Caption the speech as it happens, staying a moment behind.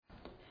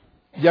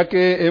Ya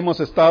que hemos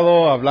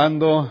estado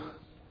hablando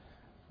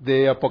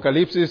de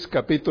Apocalipsis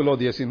capítulo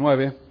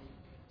 19,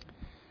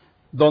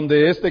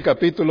 donde este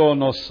capítulo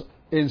nos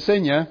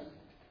enseña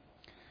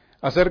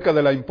acerca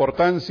de la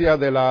importancia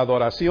de la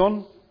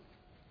adoración,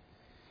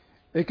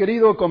 he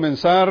querido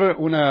comenzar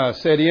una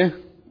serie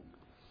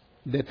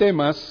de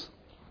temas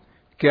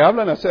que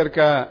hablan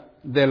acerca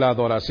de la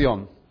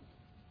adoración.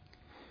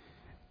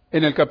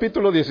 En el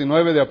capítulo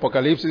 19 de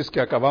Apocalipsis,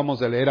 que acabamos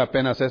de leer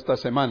apenas esta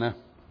semana,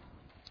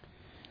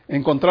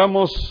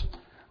 encontramos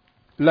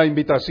la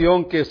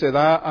invitación que se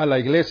da a la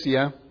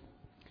iglesia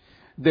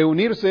de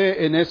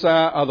unirse en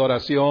esa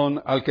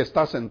adoración al que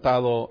está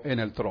sentado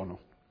en el trono.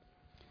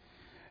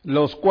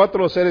 Los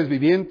 4 seres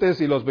vivientes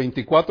y los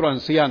 24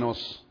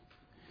 ancianos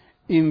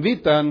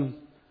invitan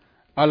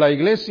a la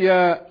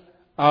iglesia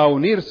a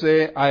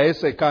unirse a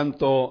ese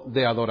canto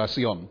de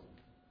adoración.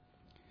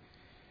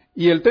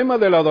 Y el tema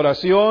de la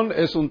adoración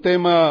es un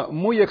tema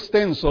muy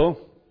extenso,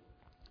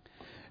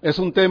 es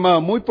un tema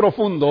muy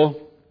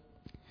profundo,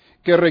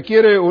 que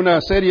requiere una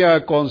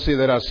seria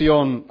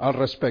consideración al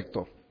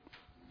respecto.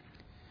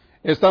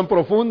 Es tan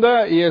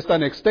profunda y es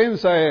tan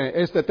extensa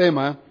este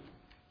tema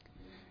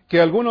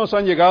que algunos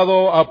han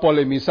llegado a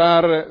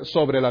polemizar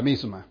sobre la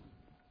misma.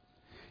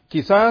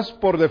 Quizás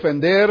por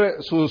defender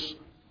sus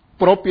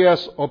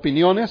propias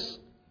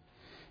opiniones,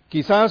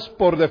 quizás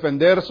por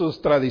defender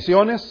sus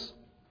tradiciones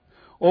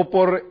o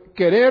por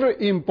querer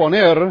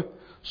imponer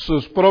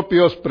sus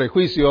propios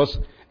prejuicios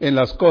en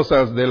las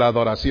cosas de la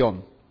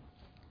adoración.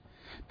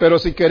 Pero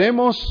si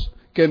queremos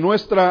que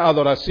nuestra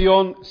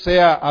adoración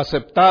sea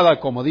aceptada,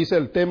 como dice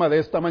el tema de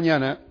esta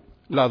mañana,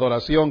 la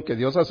adoración que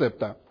Dios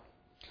acepta,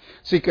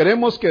 si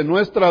queremos que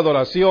nuestra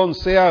adoración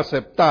sea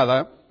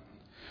aceptada,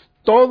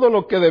 todo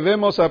lo que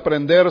debemos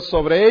aprender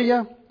sobre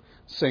ella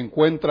se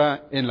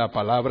encuentra en la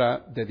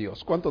palabra de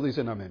Dios. ¿Cuántos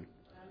dicen amén?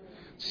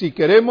 Si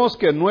queremos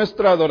que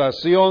nuestra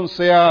adoración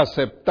sea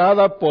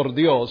aceptada por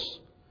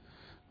Dios,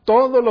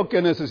 todo lo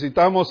que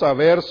necesitamos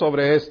saber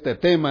sobre este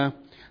tema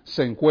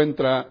se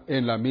encuentra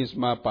en la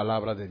misma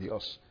palabra de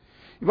Dios.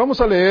 Y vamos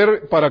a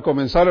leer, para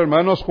comenzar,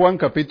 hermanos, Juan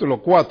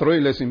capítulo 4,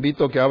 y les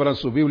invito a que abran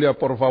su Biblia,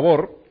 por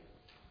favor.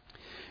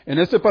 En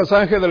este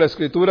pasaje de la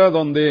Escritura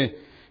donde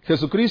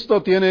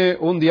Jesucristo tiene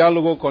un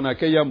diálogo con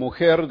aquella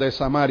mujer de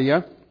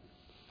Samaria,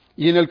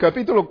 y en el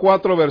capítulo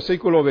 4,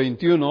 versículo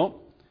 21,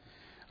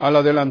 al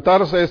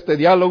adelantarse este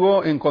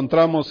diálogo,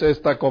 encontramos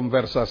esta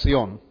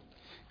conversación.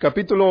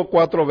 Capítulo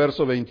 4,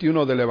 verso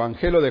 21 del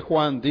Evangelio de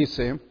Juan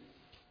dice: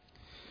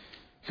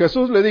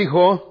 Jesús le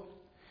dijo: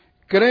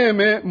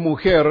 créeme,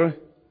 mujer,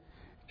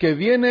 que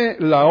viene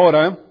la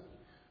hora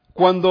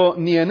cuando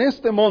ni en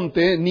este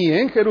monte ni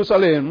en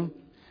Jerusalén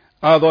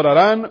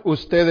adorarán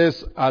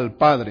ustedes al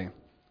Padre.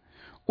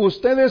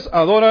 Ustedes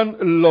adoran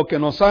lo que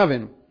no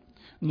saben,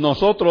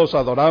 nosotros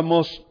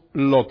adoramos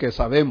lo que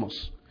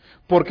sabemos,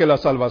 porque la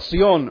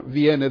salvación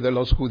viene de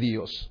los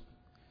judíos.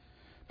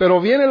 Pero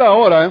viene la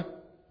hora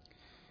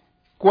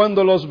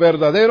cuando los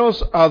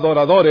verdaderos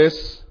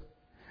adoradores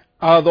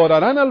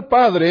adorarán al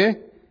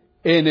Padre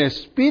en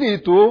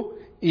espíritu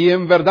y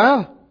en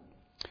verdad,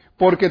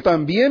 porque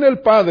también el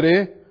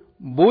Padre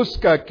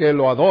busca que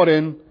lo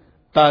adoren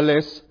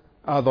tales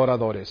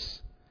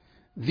adoradores.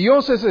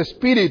 Dios es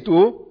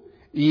espíritu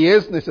y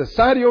es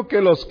necesario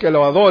que los que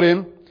lo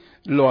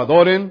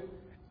adoren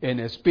en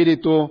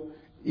espíritu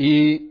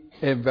y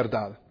en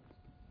verdad.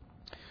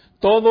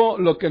 Todo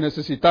lo que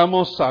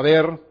necesitamos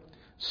saber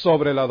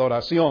sobre la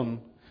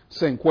adoración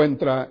se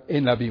encuentra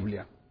en la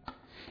Biblia.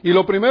 Y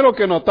lo primero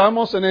que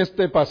notamos en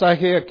este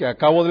pasaje que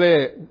acabamos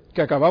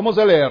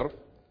de leer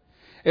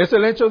es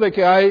el hecho de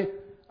que hay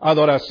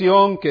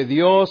adoración que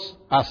Dios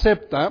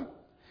acepta,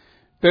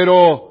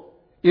 pero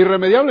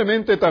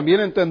irremediablemente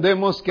también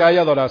entendemos que hay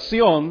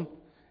adoración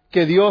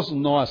que Dios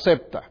no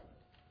acepta.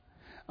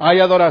 Hay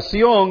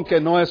adoración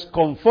que no es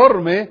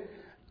conforme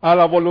a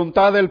la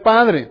voluntad del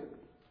Padre.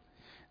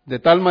 De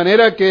tal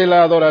manera que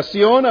la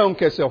adoración,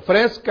 aunque se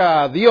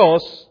ofrezca a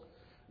Dios,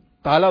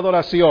 tal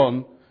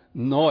adoración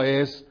no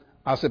es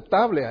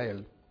aceptable a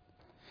Él.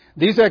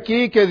 Dice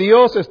aquí que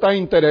Dios está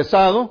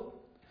interesado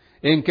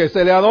en que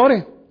se le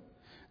adore,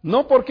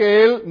 no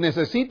porque Él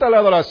necesita la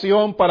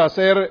adoración para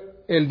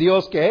ser el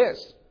Dios que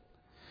es,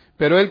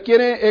 pero Él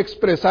quiere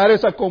expresar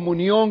esa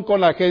comunión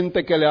con la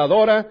gente que le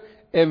adora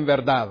en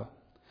verdad,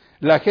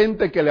 la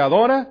gente que le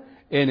adora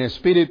en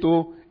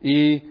espíritu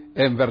y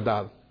en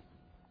verdad.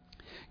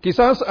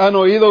 Quizás han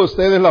oído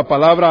ustedes la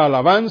palabra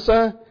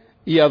alabanza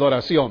y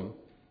adoración.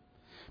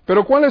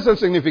 Pero ¿cuál es el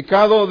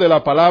significado de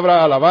la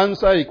palabra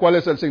alabanza y cuál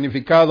es el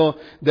significado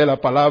de la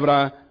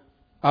palabra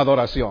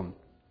adoración?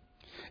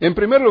 En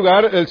primer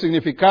lugar, el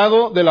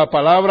significado de la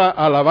palabra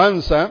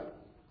alabanza,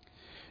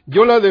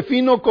 yo la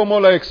defino como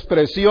la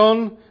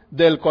expresión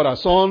del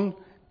corazón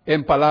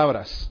en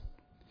palabras,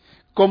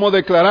 como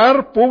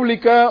declarar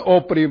pública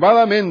o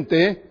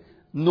privadamente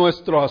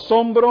nuestro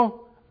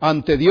asombro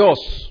ante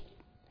Dios.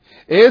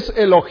 Es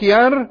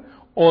elogiar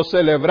o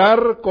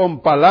celebrar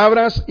con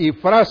palabras y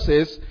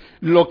frases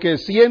lo que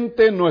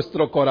siente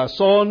nuestro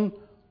corazón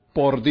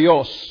por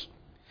Dios.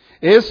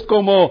 Es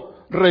como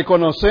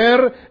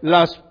reconocer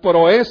las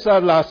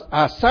proezas, las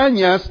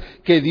hazañas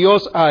que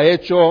Dios ha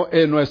hecho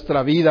en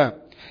nuestra vida.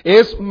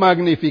 Es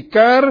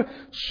magnificar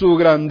su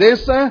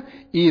grandeza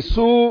y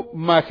su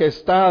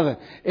majestad.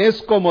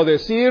 Es como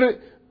decir,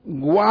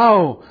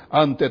 wow,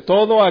 ante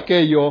todo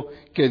aquello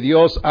que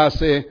Dios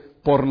hace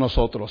por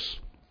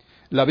nosotros.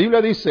 La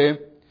Biblia dice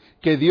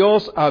que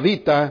Dios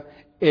habita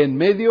en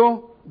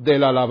medio de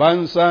la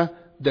alabanza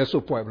de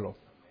su pueblo.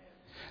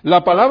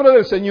 La palabra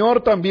del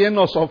Señor también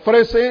nos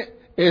ofrece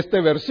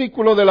este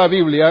versículo de la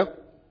Biblia,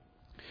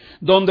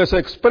 donde se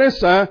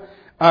expresa,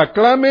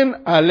 aclamen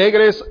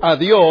alegres a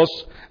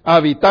Dios,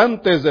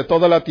 habitantes de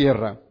toda la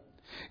tierra.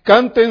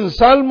 Canten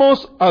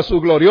salmos a su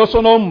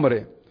glorioso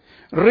nombre.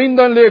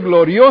 Ríndanle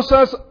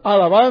gloriosas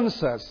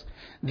alabanzas.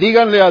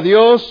 Díganle a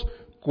Dios,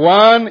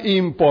 cuán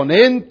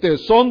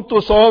imponentes son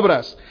tus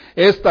obras.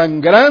 Es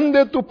tan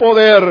grande tu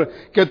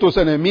poder que tus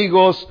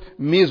enemigos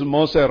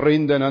mismos se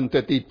rinden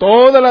ante ti.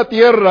 Toda la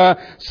tierra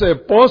se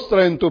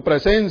postra en tu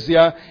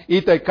presencia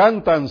y te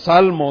cantan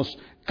salmos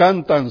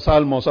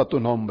a tu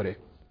nombre.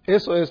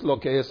 Eso es lo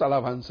que es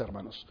alabanza,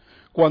 hermanos.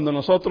 Cuando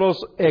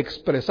nosotros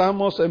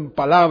expresamos en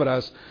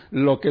palabras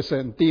lo que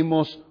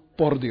sentimos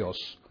por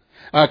Dios.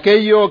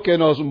 Aquello que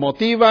nos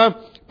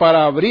motiva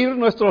para abrir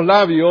nuestros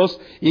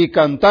labios y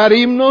cantar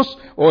himnos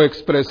o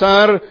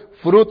expresar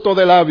fruto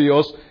de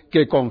labios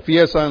que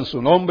confiesan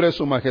su nombre,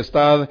 su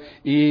majestad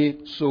y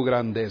su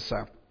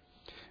grandeza.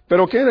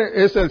 Pero ¿qué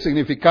es el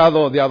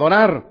significado de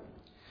adorar?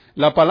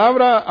 La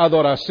palabra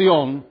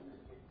adoración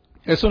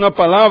es una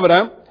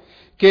palabra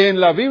que en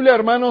la Biblia,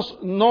 hermanos,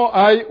 no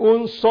hay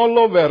un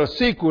solo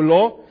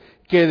versículo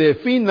que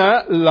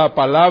defina la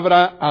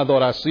palabra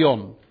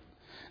adoración.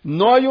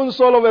 No hay un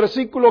solo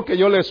versículo que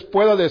yo les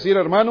pueda decir,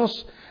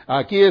 hermanos,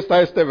 aquí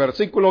está este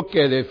versículo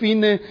que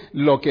define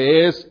lo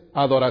que es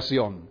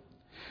adoración.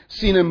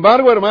 Sin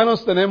embargo,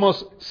 hermanos,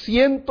 tenemos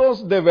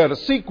cientos de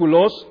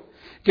versículos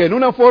que en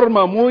una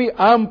forma muy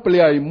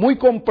amplia y muy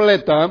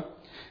completa,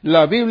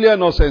 la Biblia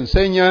nos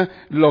enseña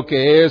lo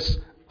que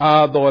es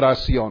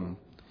adoración.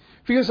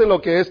 Fíjense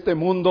lo que este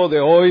mundo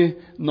de hoy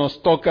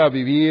nos toca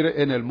vivir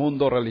en el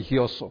mundo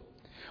religioso.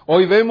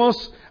 Hoy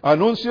vemos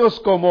anuncios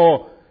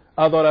como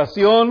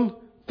adoración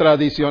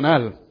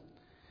tradicional,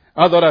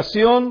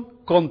 adoración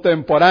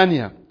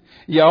contemporánea.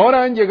 Y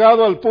ahora han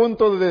llegado al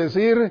punto de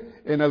decir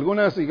en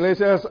algunas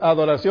iglesias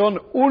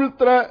adoración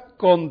ultra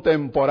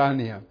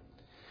contemporánea.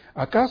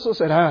 ¿Acaso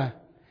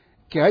será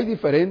que hay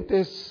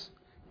diferentes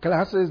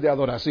clases de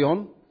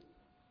adoración?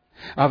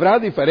 ¿Habrá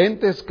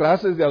diferentes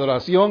clases de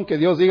adoración que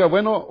Dios diga,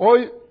 bueno,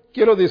 hoy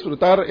quiero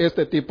disfrutar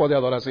este tipo de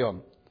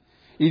adoración?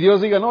 Y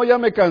Dios diga, no, ya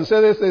me cansé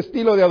de este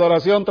estilo de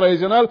adoración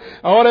tradicional,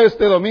 ahora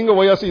este domingo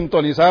voy a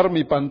sintonizar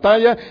mi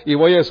pantalla y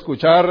voy a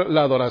escuchar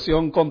la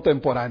adoración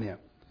contemporánea.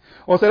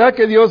 ¿O será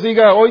que Dios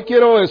diga, hoy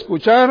quiero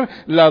escuchar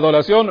la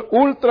adoración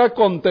ultra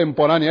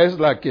contemporánea, es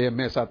la que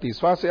me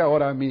satisface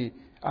ahora a mí?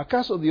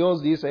 ¿Acaso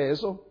Dios dice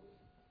eso?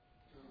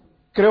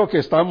 Creo que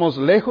estamos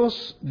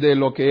lejos de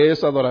lo que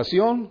es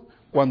adoración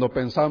cuando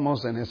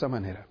pensamos en esa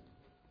manera.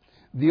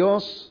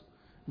 Dios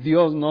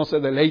no se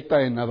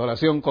deleita en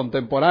adoración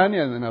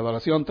contemporánea, en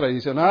adoración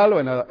tradicional o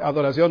en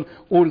adoración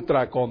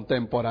ultra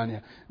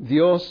contemporánea.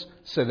 Dios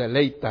se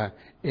deleita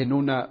en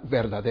una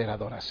verdadera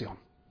adoración.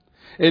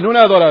 En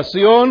una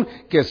adoración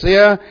que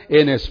sea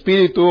en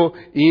espíritu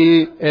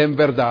y en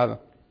verdad.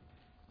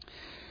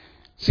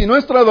 Si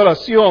nuestra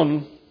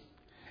adoración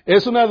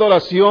es una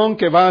adoración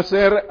que va a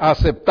ser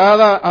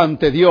aceptada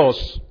ante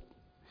Dios,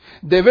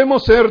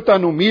 debemos ser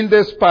tan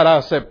humildes para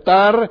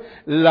aceptar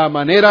la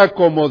manera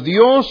como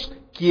Dios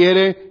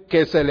quiere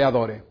que se le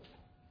adore.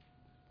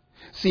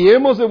 Si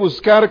hemos de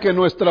buscar que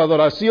nuestra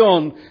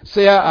adoración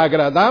sea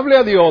agradable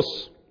a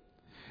Dios,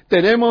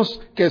 tenemos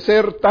que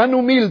ser tan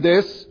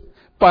humildes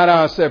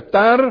para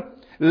aceptar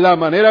la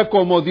manera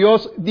como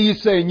Dios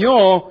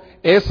diseñó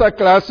esa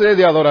clase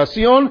de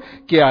adoración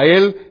que a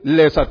Él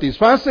le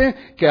satisface,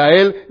 que a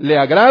Él le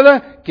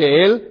agrada,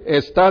 que Él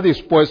está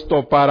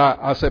dispuesto para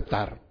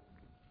aceptar.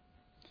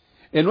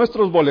 En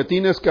nuestros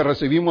boletines que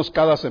recibimos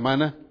cada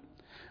semana,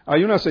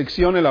 hay una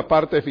sección en la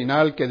parte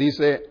final que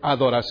dice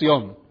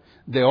adoración,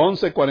 de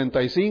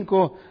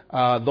 11:45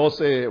 a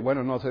 12,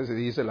 bueno, no sé si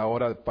dice la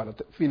hora para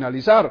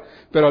finalizar,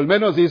 pero al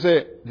menos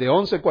dice de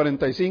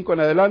 11:45 en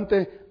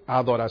adelante,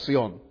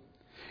 adoración.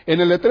 En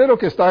el letrero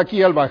que está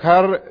aquí al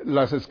bajar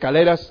las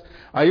escaleras,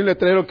 hay un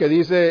letrero que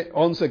dice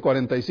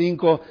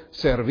 11:45,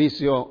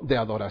 servicio de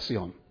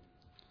adoración.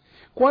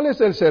 ¿Cuál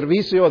es el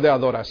servicio de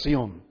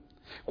adoración?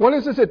 ¿Cuál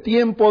es ese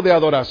tiempo de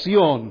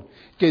adoración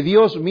que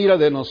Dios mira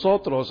de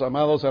nosotros,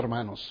 amados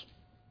hermanos?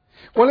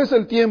 ¿Cuál es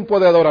el tiempo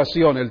de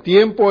adoración? ¿El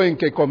tiempo en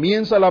que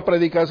comienza la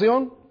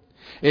predicación?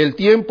 ¿El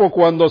tiempo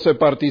cuando se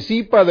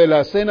participa de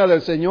la cena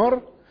del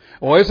Señor?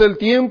 ¿O es el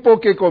tiempo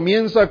que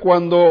comienza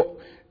cuando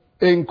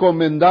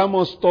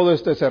encomendamos todo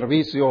este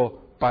servicio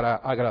para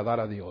agradar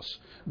a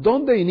Dios?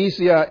 ¿Dónde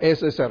inicia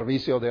ese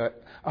servicio de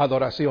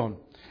adoración?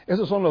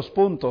 Esos son los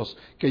puntos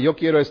que yo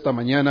quiero esta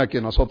mañana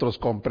que nosotros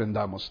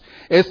comprendamos.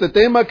 Este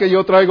tema que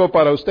yo traigo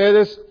para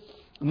ustedes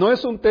no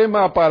es un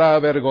tema para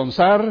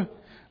avergonzar,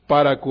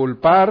 para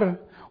culpar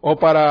o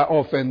para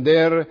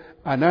ofender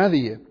a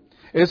nadie.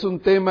 Es un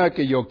tema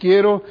que yo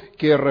quiero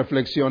que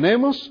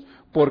reflexionemos,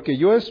 porque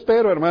yo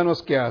espero,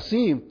 hermanos, que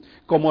así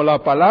como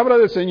la palabra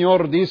del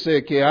Señor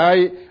dice que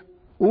hay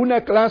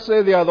una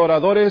clase de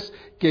adoradores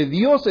que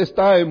Dios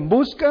está en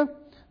busca,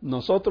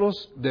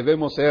 nosotros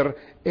debemos ser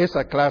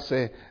esa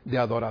clase de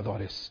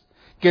adoradores.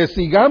 Que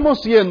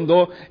sigamos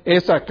siendo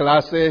esa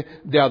clase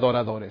de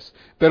adoradores.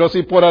 Pero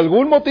si por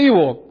algún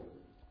motivo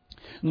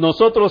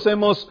nosotros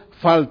hemos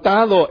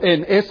faltado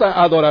en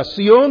esa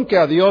adoración que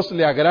a Dios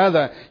le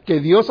agrada, que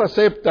Dios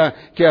acepta,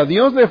 que a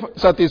Dios le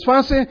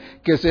satisface,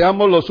 que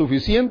seamos lo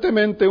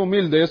suficientemente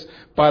humildes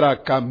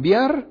para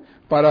cambiar,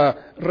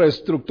 para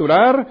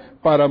reestructurar,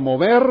 para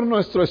mover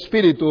nuestro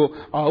espíritu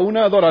a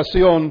una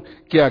adoración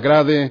que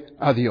agrade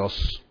a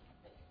Dios.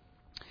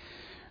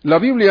 La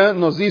Biblia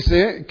nos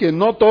dice que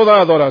no toda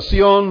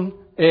adoración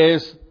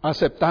es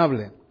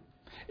aceptable.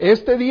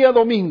 Este día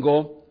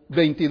domingo,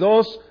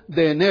 22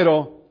 de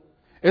enero,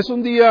 es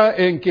un día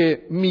en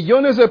que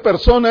millones de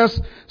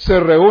personas se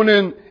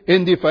reúnen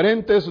en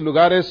diferentes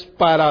lugares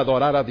para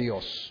adorar a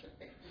Dios.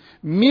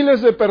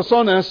 Miles de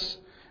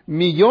personas,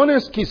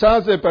 millones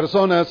quizás de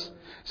personas,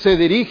 se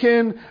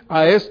dirigen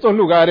a estos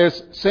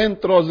lugares,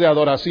 centros de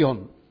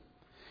adoración.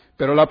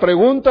 Pero la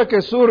pregunta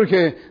que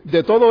surge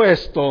de todo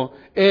esto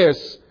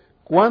es,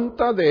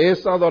 ¿cuánta de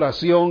esa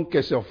adoración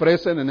que se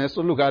ofrecen en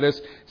estos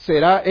lugares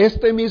será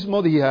este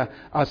mismo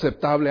día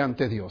aceptable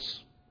ante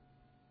Dios?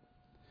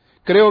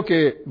 Creo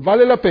que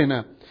vale la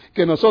pena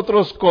que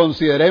nosotros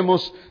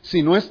consideremos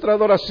si nuestra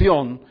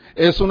adoración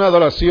es una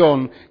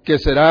adoración que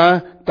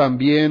será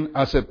también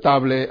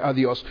aceptable a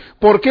Dios.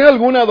 ¿Por qué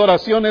alguna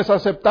adoración es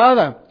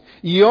aceptada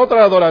y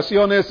otra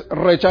adoración es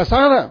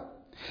rechazada?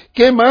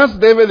 ¿Qué más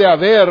debe de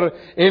haber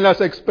en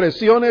las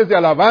expresiones de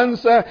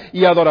alabanza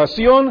y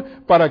adoración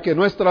para que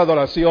nuestra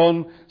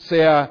adoración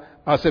sea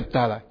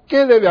aceptada?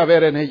 ¿Qué debe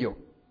haber en ello?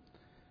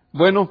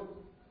 Bueno,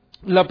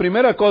 la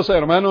primera cosa,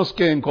 hermanos,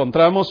 que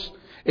encontramos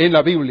en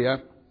la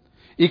Biblia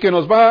y que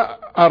nos va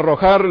a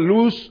arrojar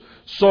luz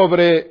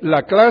sobre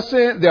la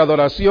clase de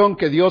adoración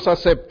que Dios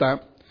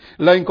acepta,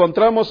 la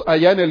encontramos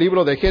allá en el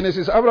libro de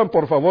Génesis. Abran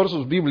por favor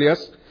sus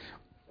Biblias,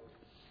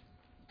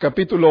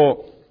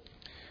 capítulo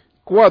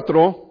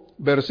 4,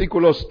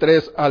 versículos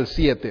 3 al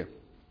 7.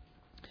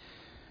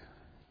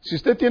 Si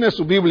usted tiene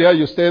su Biblia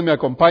y usted me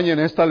acompaña en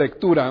esta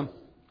lectura,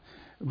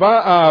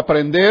 va a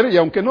aprender, y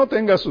aunque no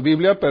tenga su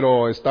Biblia,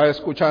 pero está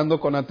escuchando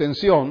con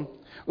atención,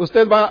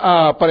 usted va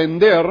a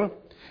aprender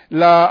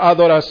la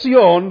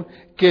adoración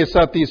que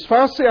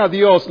satisface a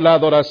Dios, la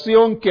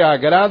adoración que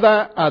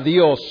agrada a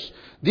Dios.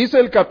 Dice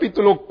el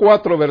capítulo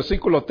 4,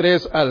 versículo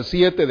 3 al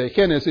 7 de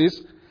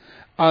Génesis: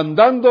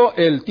 andando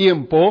el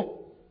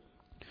tiempo,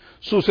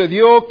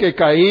 sucedió que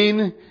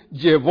Caín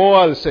llevó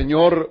al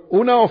Señor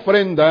una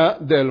ofrenda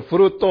del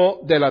fruto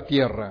de la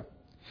tierra.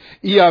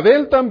 Y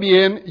Abel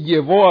también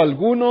llevó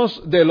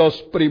algunos de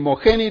los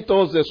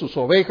primogénitos de sus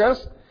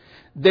ovejas,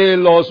 de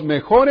los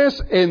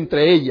mejores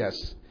entre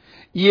ellas.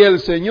 Y el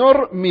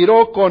Señor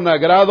miró con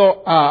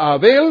agrado a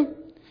Abel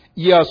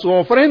y a su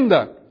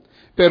ofrenda,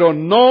 pero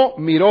no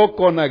miró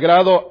con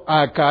agrado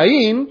a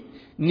Caín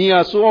ni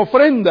a su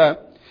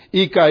ofrenda.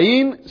 Y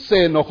Caín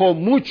se enojó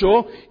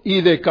mucho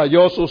y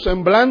decayó su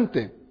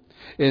semblante.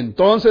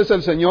 Entonces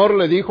el Señor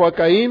le dijo a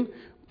Caín: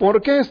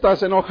 ¿por qué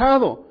estás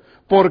enojado?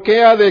 ¿Por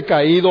qué ha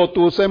decaído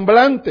tu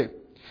semblante?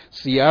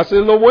 Si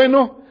haces lo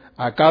bueno,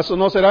 ¿acaso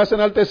no serás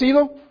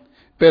enaltecido?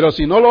 Pero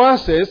si no lo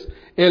haces,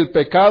 el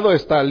pecado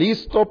está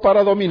listo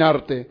para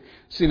dominarte.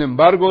 Sin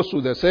embargo,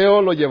 su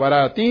deseo lo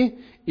llevará a ti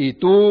y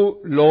tú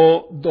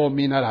lo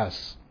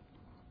dominarás.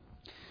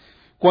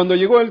 Cuando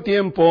llegó el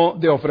tiempo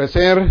de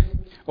ofrecer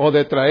o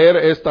de traer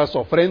estas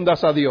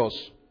ofrendas a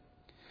Dios,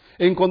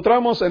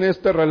 encontramos en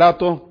este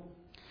relato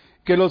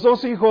que los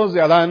dos hijos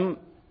de Adán,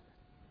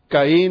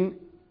 Caín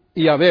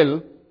y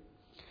Abel,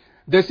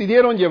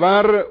 decidieron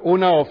llevar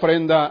una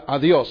ofrenda a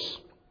Dios.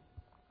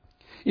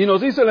 Y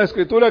nos dice la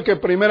Escritura que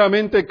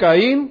primeramente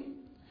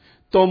Caín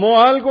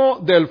tomó algo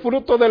del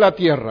fruto de la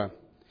tierra.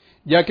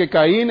 Ya que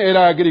Caín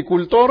era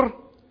agricultor,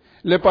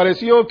 le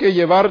pareció que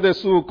llevar de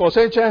su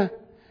cosecha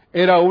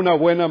era una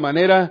buena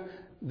manera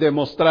de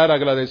mostrar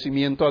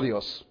agradecimiento a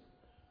Dios.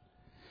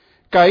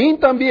 Caín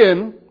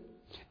también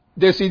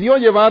decidió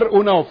llevar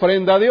una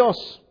ofrenda a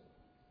Dios.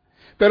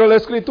 Pero la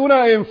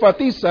Escritura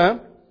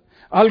enfatiza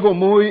algo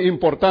muy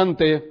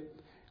importante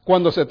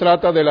cuando se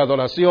trata de la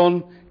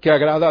adoración que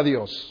agrada a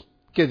Dios,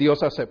 que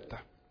Dios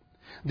acepta.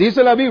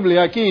 Dice la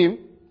Biblia aquí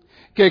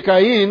que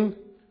Caín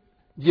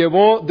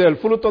llevó del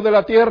fruto de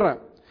la tierra,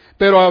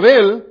 pero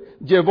Abel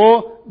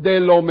llevó de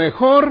lo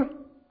mejor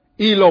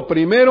y lo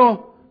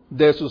primero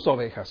de sus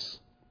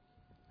ovejas.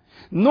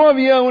 No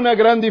había una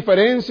gran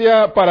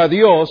diferencia para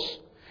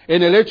Dios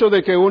en el hecho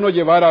de que uno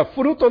llevara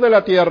fruto de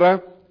la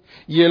tierra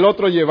y el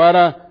otro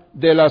llevara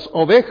de las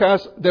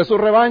ovejas de su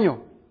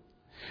rebaño.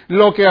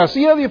 Lo que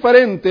hacía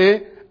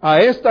diferente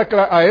a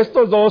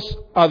estos dos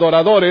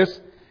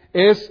adoradores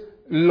es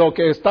lo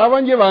que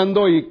estaban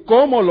llevando y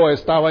cómo lo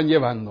estaban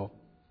llevando.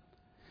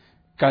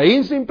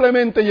 Caín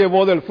simplemente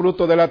llevó del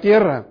fruto de la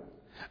tierra.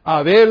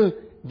 Abel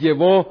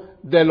llevó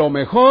de lo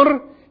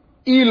mejor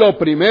y lo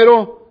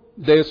primero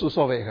de sus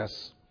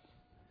ovejas.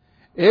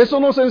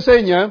 Eso nos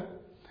enseña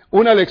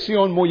una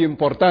lección muy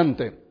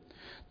importante.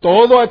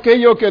 Todo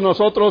aquello que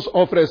nosotros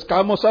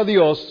ofrezcamos a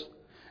Dios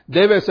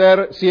debe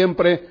ser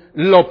siempre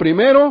lo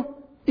primero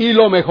y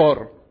lo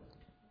mejor.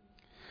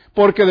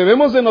 Porque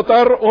debemos de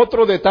notar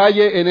otro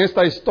detalle en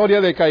esta historia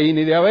de Caín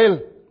y de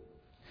Abel.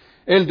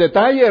 El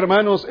detalle,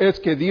 hermanos, es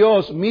que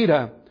Dios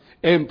mira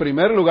en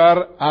primer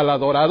lugar al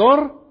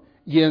adorador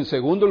y en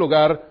segundo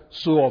lugar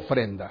su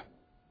ofrenda.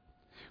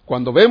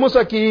 Cuando vemos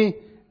aquí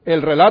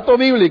el relato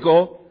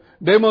bíblico,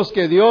 vemos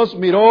que Dios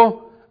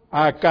miró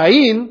a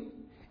Caín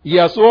y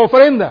a su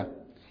ofrenda,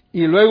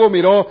 y luego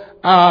miró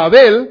a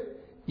Abel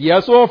y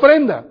a su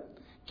ofrenda.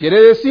 Quiere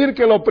decir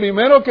que lo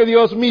primero que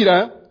Dios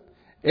mira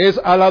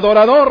es al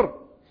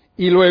adorador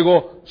y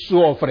luego su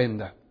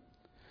ofrenda.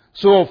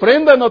 Su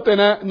ofrenda no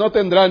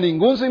tendrá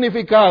ningún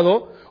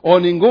significado o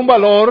ningún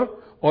valor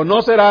o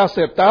no será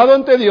aceptado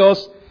ante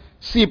Dios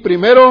si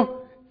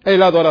primero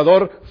el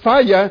adorador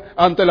falla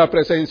ante la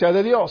presencia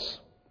de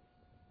Dios.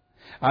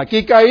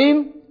 Aquí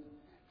Caín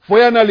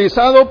fue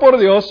analizado por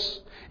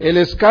Dios, el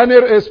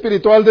escáner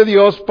espiritual de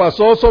Dios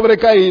pasó sobre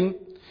Caín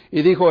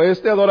y dijo,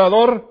 este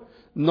adorador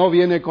no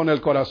viene con el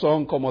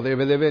corazón como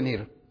debe de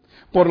venir.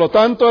 Por lo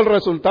tanto, el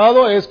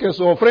resultado es que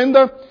su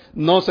ofrenda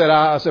no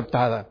será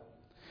aceptada.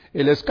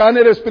 El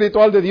escáner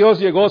espiritual de Dios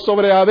llegó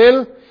sobre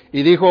Abel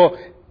y dijo,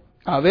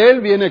 Abel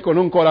viene con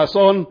un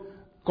corazón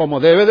como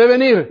debe de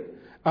venir.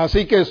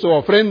 Así que su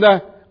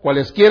ofrenda,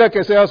 cualesquiera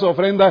que sea su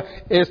ofrenda,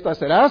 esta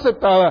será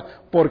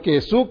aceptada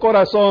porque su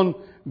corazón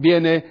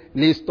viene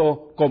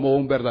listo como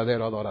un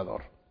verdadero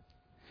adorador.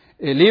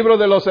 El libro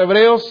de los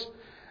Hebreos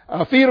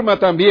afirma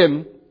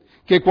también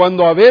que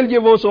cuando Abel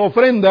llevó su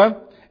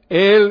ofrenda,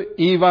 él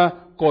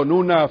iba con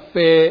una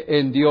fe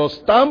en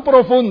Dios tan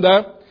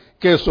profunda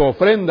que su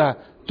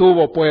ofrenda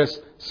tuvo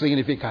pues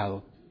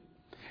significado.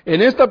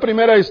 En esta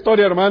primera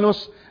historia,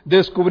 hermanos,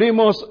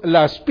 descubrimos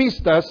las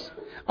pistas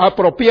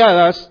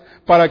apropiadas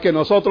para que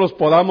nosotros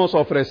podamos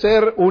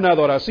ofrecer una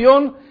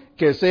adoración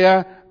que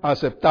sea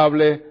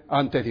aceptable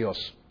ante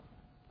Dios.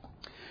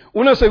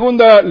 Una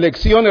segunda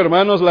lección,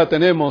 hermanos, la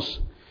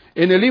tenemos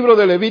en el libro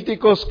de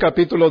Levíticos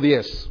capítulo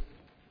 10.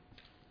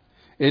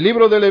 El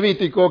libro de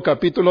Levítico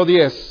capítulo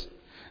 10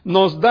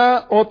 nos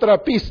da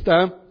otra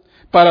pista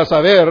para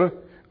saber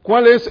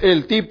cuál es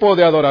el tipo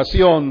de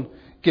adoración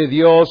que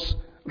Dios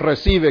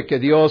recibe, que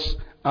Dios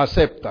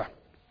acepta.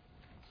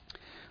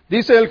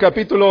 Dice el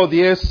capítulo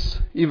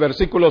 10 y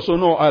versículos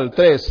 1 al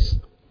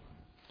 3.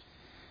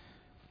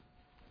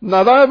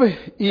 Nadab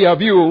y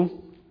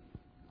Abiú,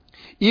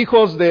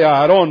 hijos de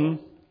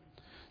Aarón,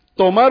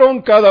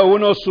 tomaron cada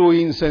uno su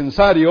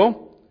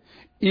incensario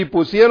y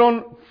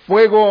pusieron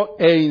fuego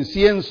e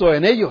incienso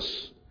en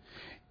ellos,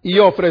 y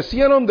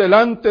ofrecieron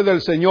delante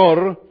del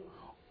Señor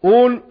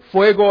un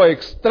fuego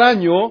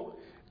extraño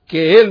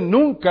que Él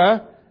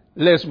nunca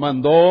les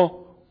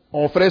mandó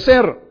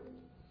ofrecer.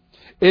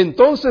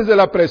 Entonces de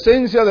la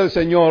presencia del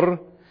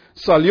Señor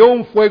salió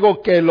un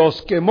fuego que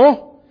los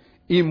quemó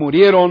y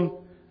murieron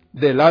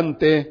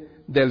delante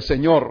del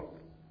Señor.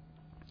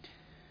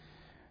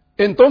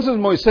 Entonces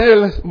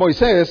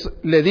Moisés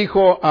le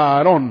dijo a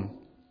Aarón,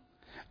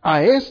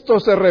 a esto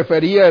se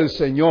refería el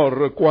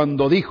Señor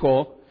cuando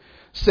dijo,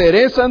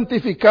 seré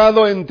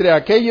santificado entre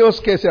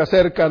aquellos que se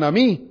acercan a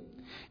mí,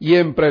 y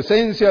en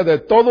presencia de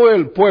todo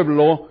el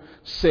pueblo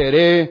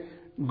seré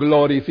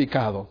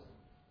glorificado.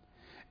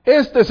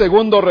 Este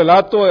segundo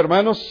relato,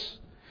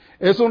 hermanos,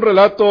 es un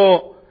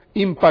relato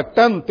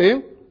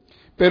impactante,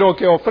 pero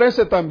que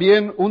ofrece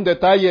también un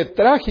detalle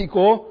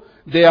trágico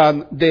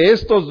de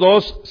estos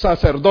dos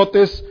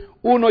sacerdotes,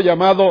 uno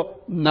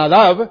llamado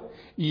Nadab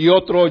y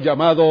otro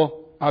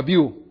llamado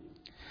Abiú.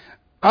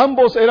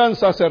 Ambos eran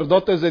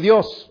sacerdotes de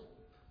Dios.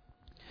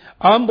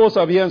 Ambos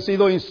habían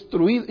sido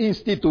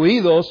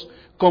instituidos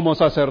como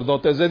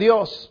sacerdotes de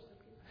Dios.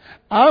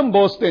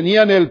 Ambos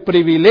tenían el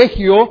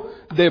privilegio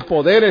de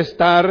poder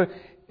estar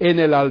en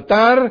el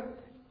altar,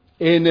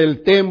 en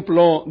el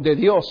templo de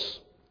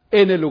Dios,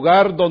 en el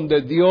lugar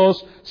donde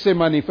Dios se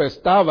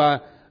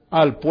manifestaba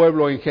al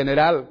pueblo en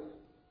general.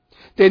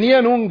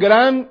 Tenían un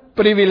gran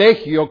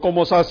privilegio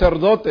como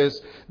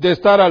sacerdotes de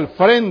estar al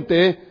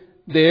frente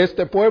de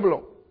este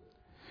pueblo.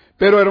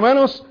 Pero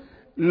hermanos,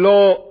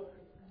 lo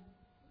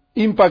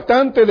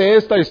impactante de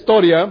esta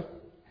historia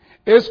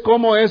es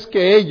cómo es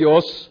que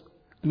ellos,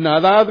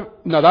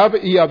 Nadab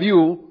y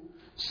Abiú,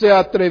 se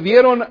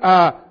atrevieron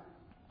a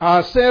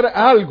hacer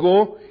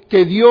algo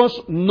que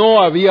Dios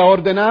no había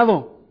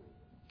ordenado.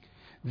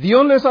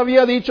 Dios les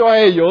había dicho a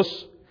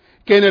ellos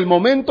que en el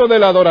momento de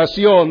la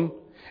adoración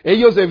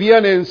ellos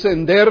debían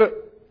encender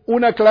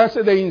una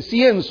clase de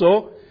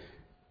incienso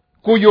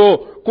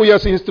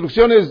cuyas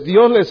instrucciones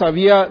Dios les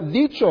había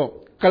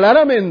dicho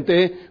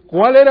claramente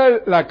cuál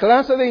era la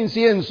clase de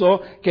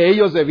incienso que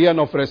ellos debían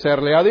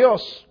ofrecerle a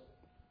Dios.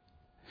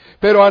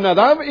 Pero a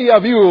Nadab y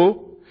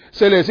Abiú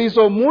se les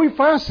hizo muy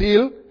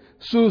fácil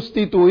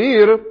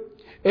sustituir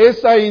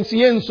ese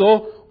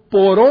incienso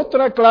por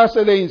otra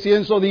clase de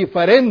incienso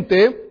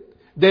diferente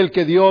del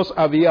que Dios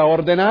había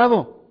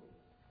ordenado.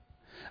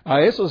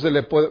 A eso se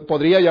le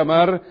podría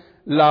llamar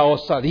la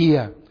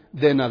osadía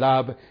de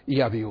Nadab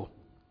y Abiú.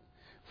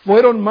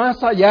 Fueron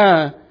más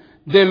allá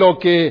de lo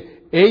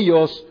que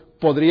ellos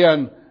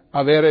podrían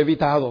haber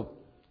evitado.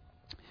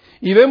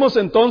 Y vemos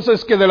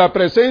entonces que de la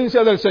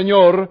presencia del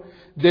Señor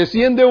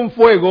desciende un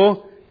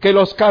fuego que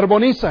los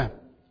carboniza.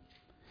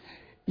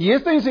 Y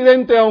este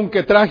incidente,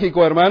 aunque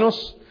trágico,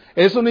 hermanos,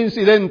 es un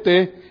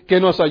incidente que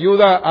nos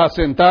ayuda a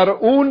sentar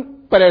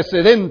un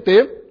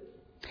precedente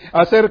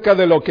acerca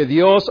de lo que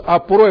Dios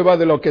aprueba,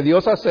 de lo que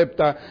Dios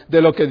acepta,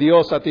 de lo que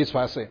Dios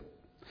satisface.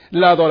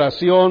 La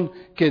adoración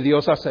que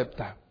Dios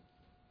acepta.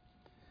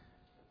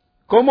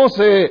 ¿Cómo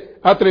se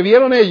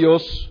atrevieron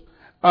ellos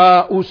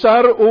a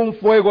usar un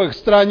fuego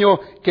extraño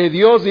que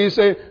Dios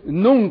dice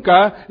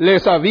nunca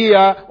les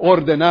había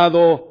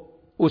ordenado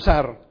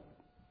usar?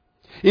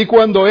 Y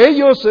cuando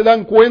ellos se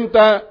dan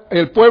cuenta,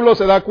 el pueblo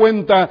se da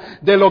cuenta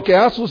de lo que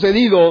ha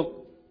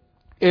sucedido,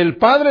 el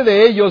padre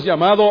de ellos,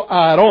 llamado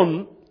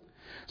Aarón,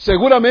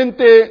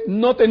 seguramente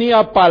no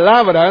tenía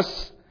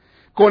palabras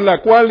con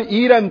la cual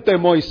ir ante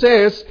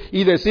Moisés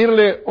y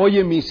decirle,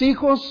 oye, mis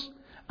hijos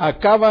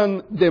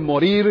acaban de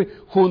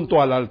morir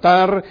junto al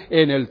altar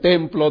en el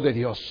templo de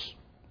Dios.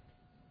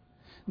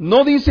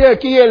 No dice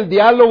aquí el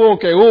diálogo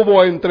que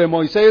hubo entre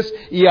Moisés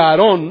y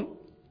Aarón,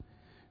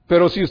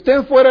 pero si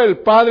usted fuera el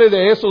padre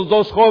de esos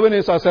dos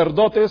jóvenes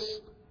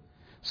sacerdotes,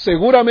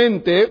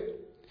 seguramente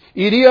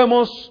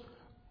iríamos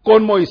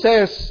con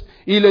Moisés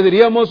y le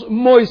diríamos,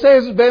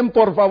 Moisés, ven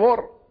por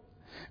favor.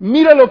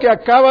 Mira lo que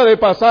acaba de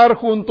pasar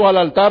junto al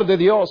altar de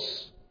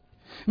Dios.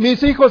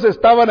 Mis hijos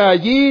estaban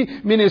allí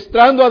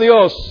ministrando a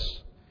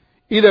Dios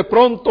y de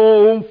pronto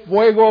un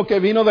fuego que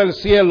vino del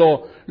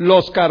cielo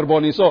los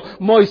carbonizó.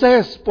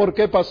 Moisés, ¿por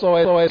qué pasó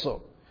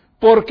eso?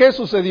 ¿Por qué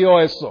sucedió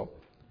eso?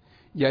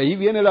 Y ahí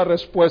viene la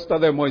respuesta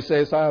de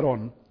Moisés a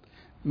Aarón.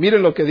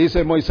 Miren lo que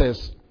dice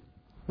Moisés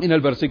en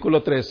el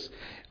versículo 3.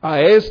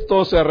 A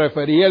esto se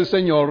refería el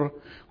Señor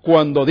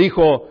cuando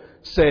dijo,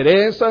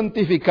 seré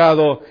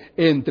santificado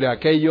entre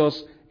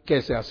aquellos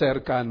que se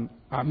acercan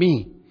a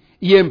mí,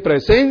 y en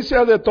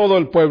presencia de todo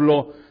el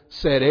pueblo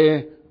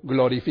seré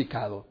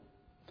glorificado.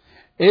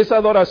 Esa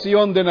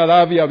adoración de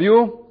Nadab y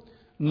Abiú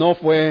no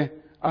fue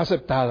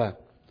aceptada,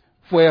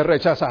 fue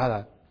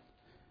rechazada.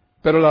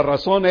 Pero la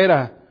razón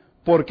era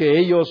porque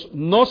ellos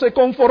no se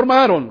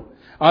conformaron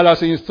a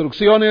las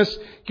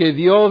instrucciones que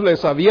Dios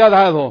les había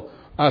dado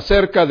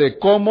acerca de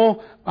cómo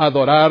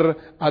adorar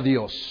a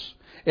Dios.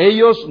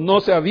 Ellos no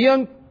se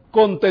habían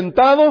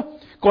contentado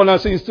con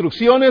las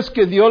instrucciones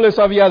que Dios les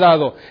había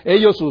dado.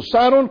 Ellos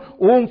usaron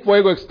un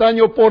fuego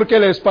extraño porque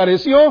les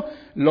pareció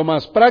lo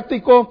más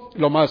práctico,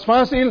 lo más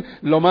fácil,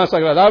 lo más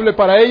agradable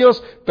para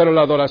ellos, pero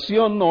la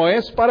adoración no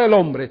es para el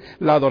hombre,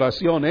 la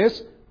adoración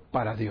es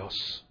para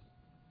Dios.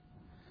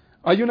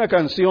 Hay una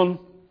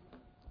canción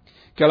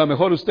que a lo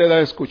mejor usted ha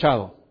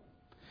escuchado.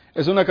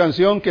 Es una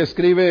canción que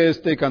escribe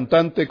este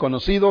cantante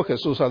conocido,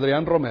 Jesús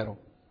Adrián Romero.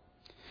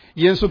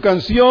 Y en su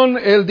canción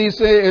él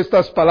dice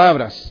estas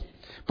palabras,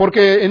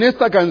 porque en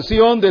esta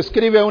canción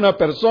describe a una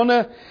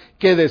persona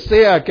que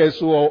desea que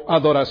su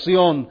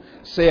adoración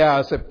sea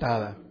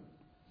aceptada.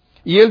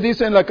 Y él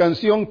dice en la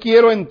canción,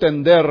 quiero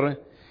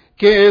entender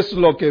qué es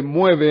lo que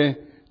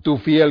mueve tu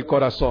fiel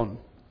corazón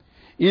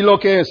y lo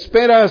que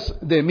esperas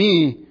de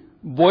mí,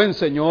 buen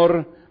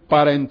Señor,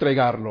 para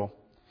entregarlo.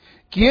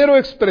 Quiero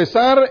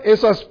expresar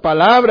esas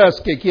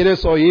palabras que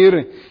quieres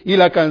oír y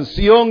la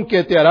canción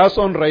que te hará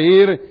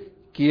sonreír,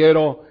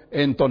 quiero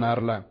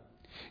entonarla.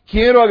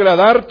 Quiero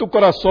agradar tu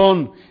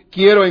corazón,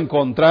 quiero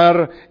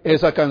encontrar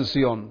esa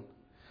canción.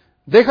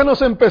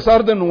 Déjanos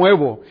empezar de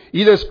nuevo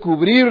y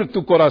descubrir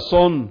tu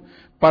corazón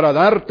para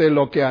darte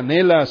lo que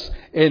anhelas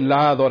en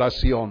la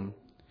adoración.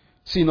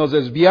 Si nos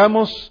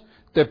desviamos,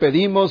 te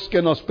pedimos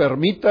que nos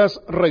permitas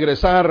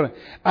regresar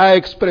a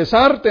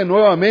expresarte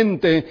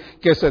nuevamente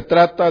que se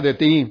trata de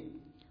ti,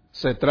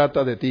 se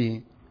trata de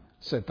ti,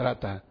 se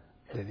trata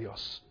de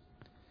Dios.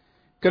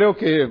 Creo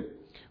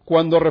que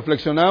cuando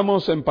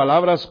reflexionamos en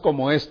palabras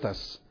como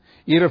estas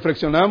y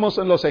reflexionamos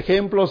en los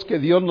ejemplos que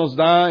Dios nos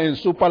da en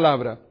su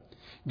palabra,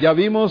 ya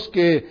vimos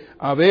que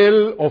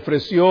Abel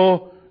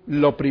ofreció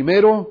lo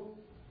primero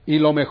y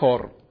lo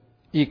mejor,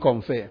 y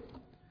con fe.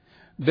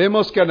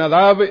 Vemos que a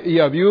Nadab y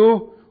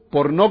Abiú,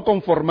 por no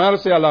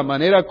conformarse a la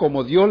manera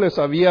como Dios les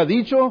había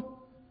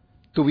dicho,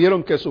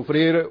 tuvieron que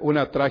sufrir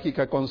una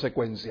trágica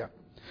consecuencia.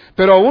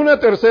 Pero una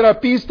tercera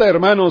pista,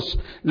 hermanos,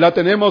 la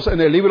tenemos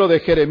en el libro de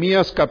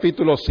Jeremías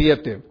capítulo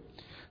 7.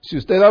 Si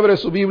usted abre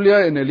su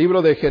Biblia en el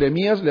libro de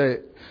Jeremías,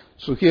 le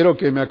sugiero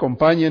que me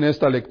acompañe en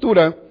esta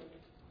lectura.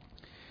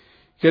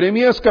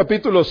 Jeremías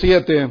capítulo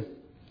 7,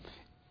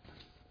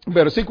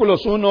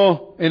 versículos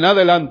 1 en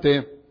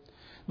adelante,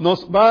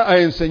 nos va a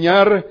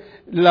enseñar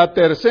la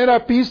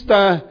tercera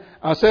pista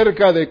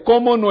acerca de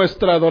cómo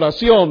nuestra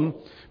adoración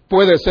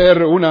puede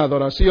ser una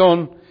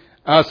adoración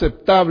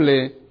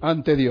aceptable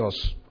ante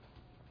Dios.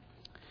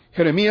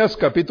 Jeremías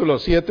capítulo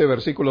 7,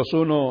 versículos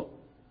 1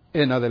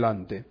 en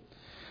adelante.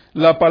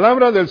 La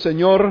palabra del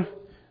Señor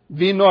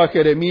vino a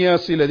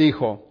Jeremías y le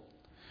dijo: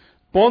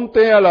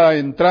 ponte a la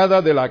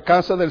entrada de la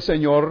casa del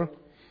Señor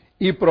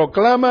y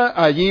proclama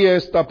allí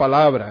esta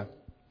palabra.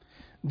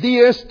 Di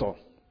esto: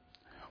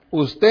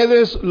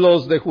 ustedes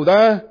los de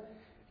Judá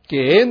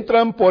que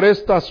entran por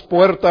estas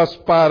puertas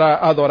para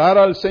adorar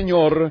al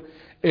Señor,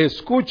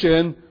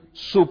 escuchen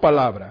su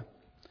palabra.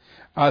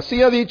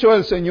 Así ha dicho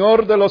el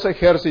Señor de los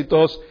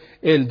ejércitos,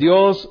 el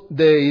Dios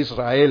de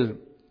Israel: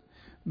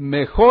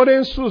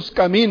 mejoren sus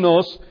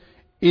caminos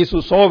y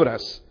sus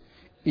obras,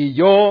 y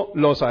yo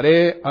los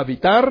haré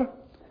habitar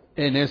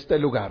en este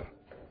lugar.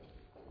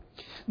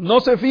 No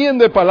se fíen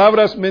de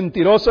palabras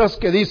mentirosas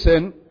que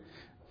dicen: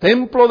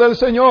 templo del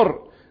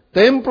Señor,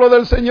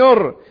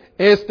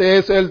 este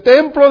es el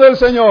templo del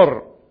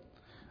Señor.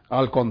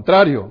 Al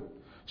contrario,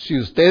 si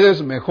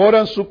ustedes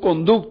mejoran su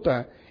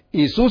conducta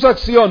y sus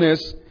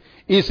acciones,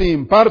 y si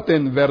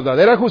imparten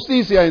verdadera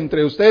justicia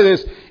entre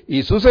ustedes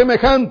y sus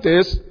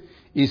semejantes,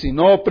 y si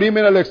no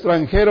oprimen al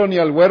extranjero, ni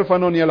al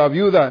huérfano, ni a la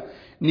viuda,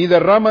 ni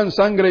derraman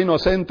sangre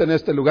inocente en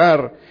este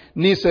lugar,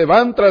 ni se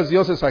van tras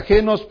dioses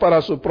ajenos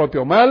para su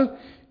propio mal,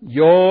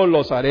 yo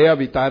los haré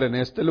habitar en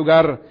este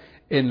lugar,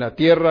 en la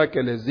tierra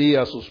que les di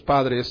a sus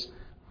padres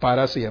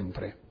para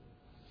siempre.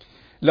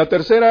 La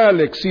tercera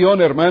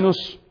lección,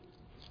 hermanos,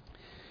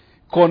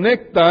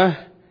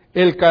 conecta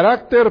el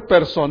carácter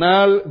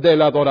personal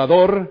del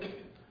adorador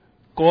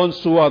con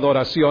su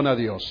adoración a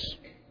Dios.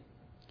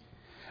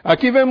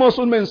 Aquí vemos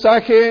un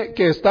mensaje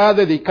que está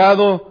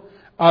dedicado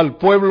al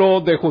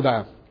pueblo de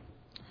Judá.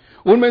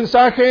 Un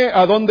mensaje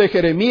a donde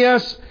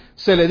Jeremías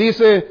se le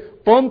dice: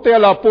 ponte a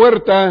la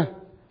puerta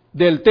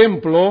del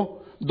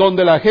templo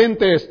donde la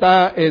gente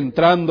está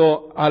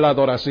entrando a la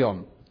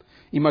adoración.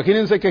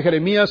 Imagínense que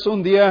Jeremías,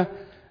 un día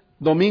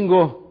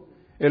domingo,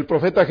 el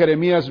profeta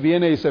Jeremías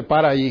viene y se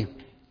para allí.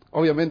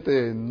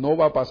 Obviamente no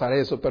va a pasar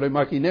eso, pero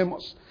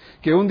imaginemos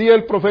que un día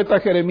el profeta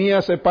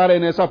Jeremías se para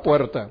en esa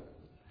puerta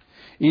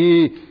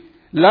y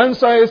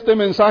lanza este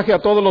mensaje a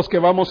todos los que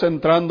vamos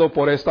entrando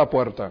por esta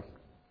puerta.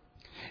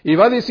 Y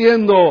va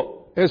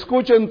diciendo: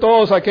 escuchen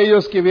todos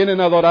aquellos que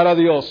vienen a adorar a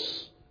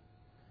Dios.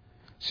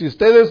 Si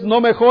ustedes no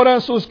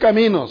mejoran sus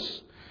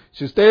caminos,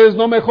 si ustedes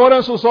no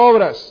mejoran sus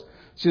obras,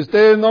 si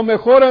ustedes no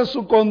mejoran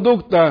su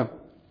conducta,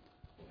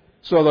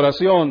 su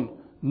adoración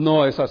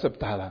no es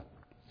aceptada.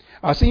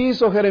 Así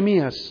hizo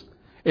Jeremías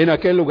en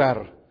aquel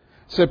lugar.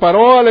 Se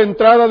paró a la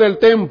entrada del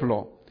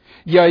templo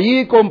y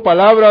allí, con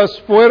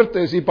palabras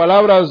fuertes y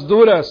palabras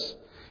duras,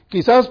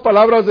 quizás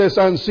palabras de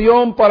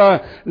sanción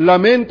para la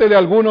mente de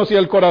algunos y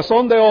el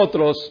corazón de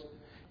otros,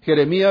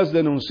 Jeremías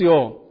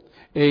denunció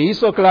e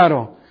hizo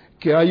claro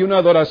que hay una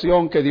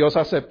adoración que Dios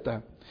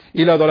acepta.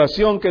 Y la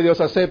adoración que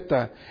Dios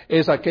acepta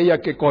es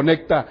aquella que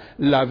conecta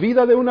la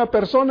vida de una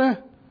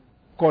persona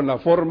con la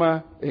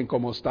forma en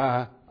cómo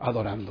está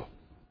adorando.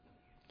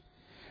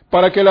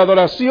 Para que la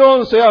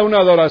adoración sea una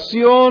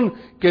adoración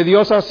que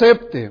Dios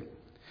acepte,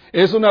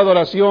 es una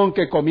adoración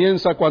que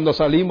comienza cuando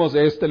salimos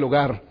de este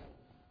lugar.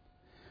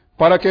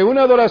 Para que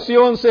una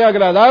adoración sea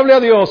agradable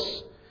a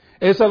Dios,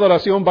 esa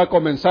adoración va a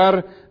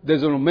comenzar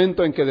desde el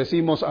momento en que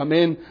decimos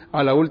amén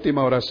a la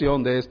última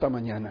oración de esta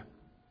mañana.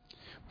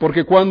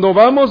 Porque cuando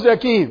vamos de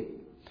aquí,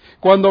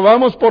 cuando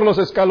vamos por los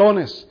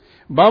escalones,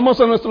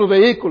 vamos a nuestros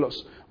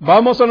vehículos,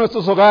 vamos a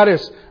nuestros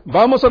hogares,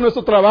 vamos a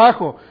nuestro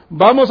trabajo,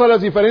 vamos a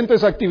las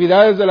diferentes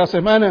actividades de la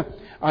semana,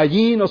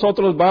 allí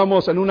nosotros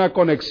vamos en una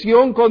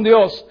conexión con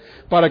Dios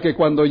para que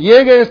cuando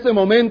llegue este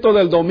momento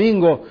del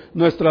domingo,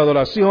 nuestra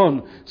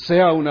adoración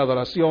sea una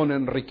adoración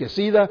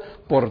enriquecida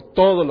por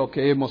todo lo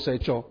que hemos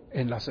hecho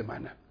en la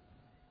semana.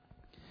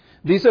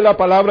 Dice la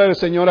palabra del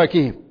Señor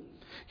aquí,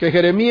 que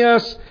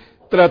Jeremías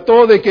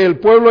trató de que el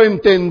pueblo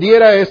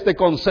entendiera este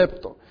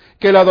concepto,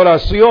 que la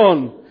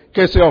adoración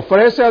que se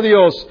ofrece a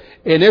Dios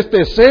en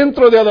este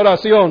centro de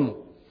adoración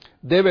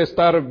debe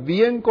estar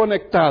bien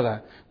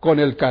conectada con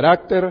el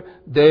carácter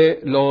de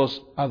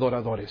los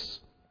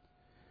adoradores.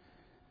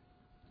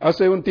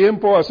 Hace un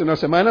tiempo, hace unas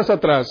semanas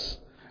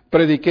atrás,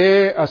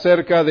 prediqué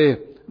acerca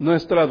de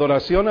nuestra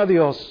adoración a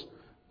Dios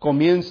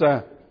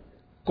comienza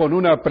con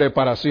una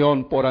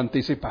preparación por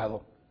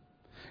anticipado.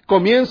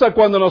 Comienza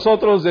cuando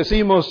nosotros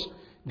decimos: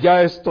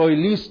 ya estoy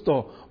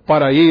listo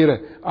para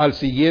ir al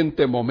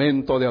siguiente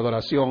momento de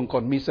adoración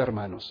con mis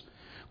hermanos.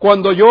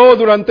 Cuando yo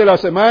durante la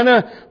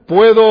semana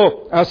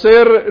puedo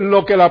hacer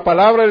lo que la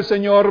palabra del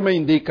Señor me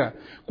indica.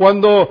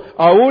 Cuando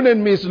aún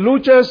en mis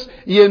luchas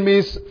y en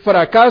mis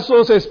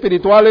fracasos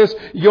espirituales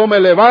yo me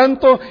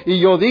levanto y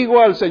yo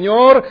digo al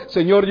Señor: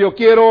 Señor, yo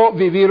quiero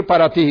vivir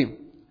para ti.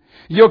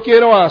 Yo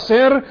quiero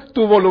hacer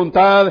tu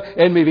voluntad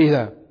en mi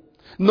vida.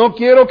 No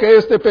quiero que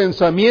este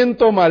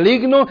pensamiento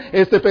maligno,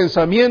 este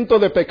pensamiento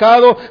de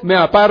pecado me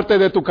aparte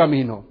de tu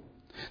camino.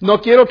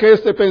 No quiero que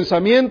este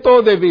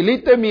pensamiento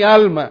debilite mi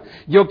alma.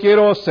 Yo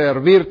quiero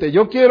servirte,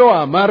 yo quiero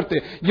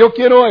amarte, yo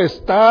quiero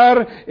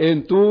estar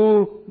en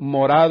tu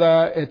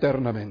morada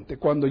eternamente.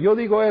 Cuando yo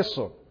digo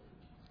eso,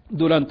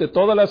 durante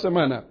toda la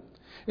semana,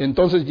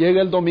 Entonces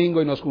llega el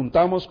domingo y nos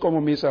juntamos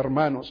como mis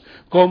hermanos,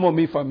 como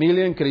mi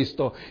familia en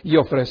Cristo, y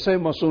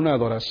ofrecemos una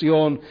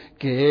adoración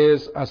que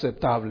es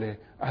aceptable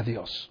a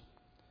Dios.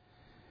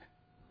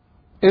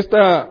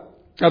 Esta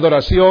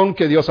adoración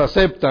que Dios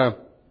acepta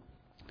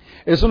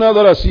es una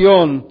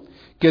adoración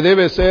que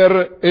debe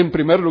ser, en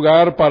primer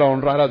lugar, para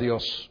honrar a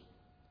Dios.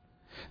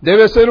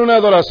 Debe ser una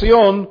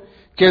adoración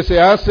que se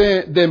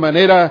hace de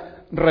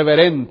manera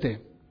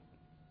reverente.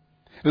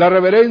 La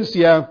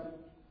reverencia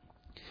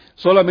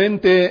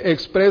solamente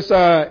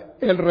expresa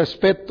el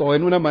respeto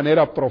en una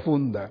manera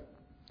profunda.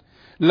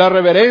 La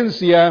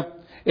reverencia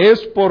es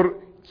por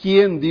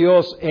quien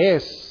Dios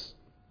es.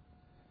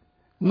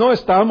 No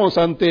estamos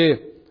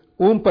ante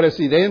un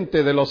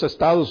presidente de los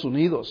Estados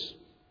Unidos.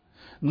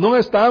 No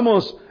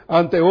estamos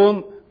ante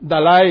un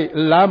Dalai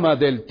Lama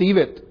del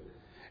Tíbet.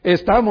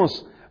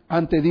 Estamos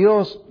ante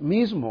Dios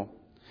mismo.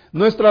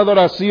 Nuestra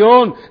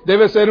adoración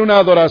debe ser una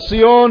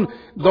adoración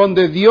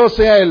donde Dios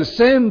sea el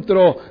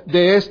centro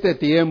de este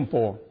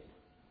tiempo.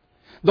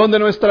 Donde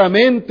nuestra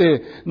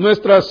mente,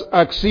 nuestras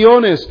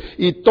acciones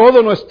y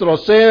todo nuestro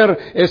ser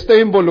esté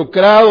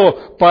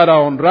involucrado para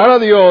honrar a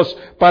Dios,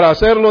 para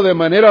hacerlo de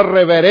manera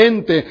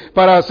reverente,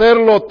 para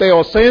hacerlo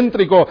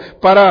teocéntrico,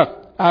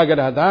 para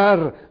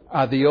agradar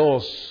a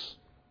Dios.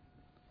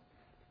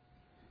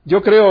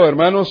 Yo creo,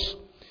 hermanos,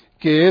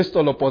 que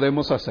esto lo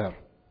podemos hacer.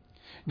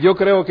 Yo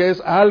creo que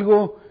es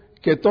algo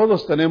que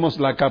todos tenemos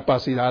la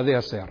capacidad de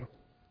hacer.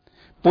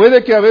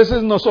 Puede que a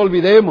veces nos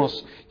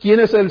olvidemos quién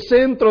es el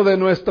centro de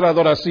nuestra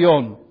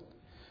adoración,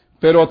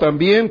 pero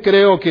también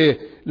creo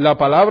que la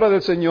palabra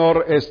del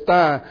Señor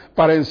está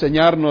para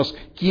enseñarnos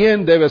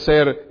quién debe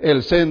ser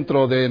el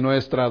centro de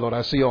nuestra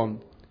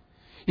adoración.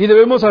 Y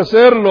debemos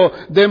hacerlo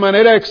de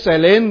manera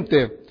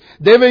excelente.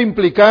 Debe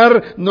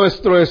implicar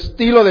nuestro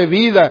estilo de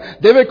vida,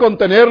 debe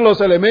contener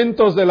los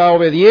elementos de la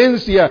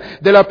obediencia,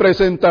 de la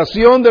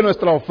presentación de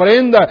nuestra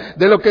ofrenda,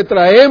 de lo que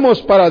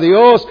traemos para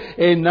Dios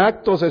en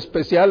actos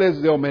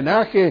especiales de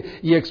homenaje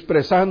y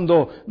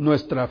expresando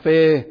nuestra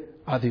fe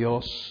a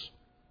Dios.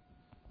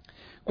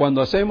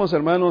 Cuando hacemos,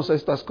 hermanos,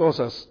 estas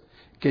cosas,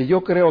 que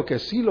yo creo que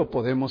sí lo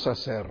podemos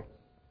hacer,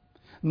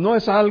 no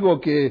es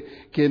algo que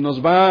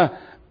nos va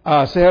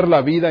a hacer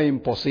la vida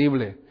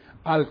imposible.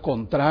 Al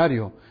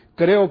contrario,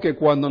 creo que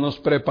cuando nos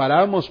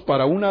preparamos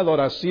para una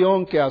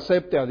adoración que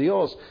acepte a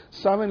Dios,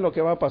 ¿saben lo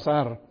que va a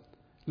pasar?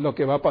 Lo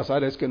que va a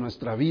pasar es que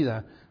nuestra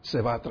vida se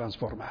va a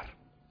transformar.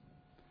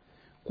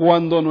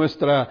 Cuando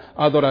nuestra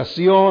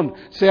adoración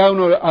sea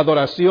una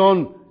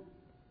adoración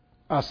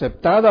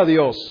aceptada a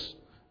Dios,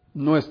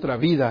 nuestra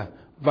vida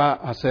va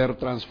a ser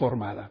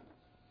transformada.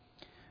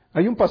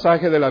 Hay un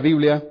pasaje de la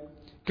Biblia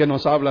que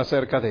nos habla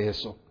acerca de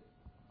eso.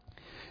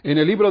 En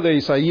el libro de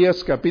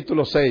Isaías,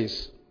 capítulo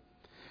 6,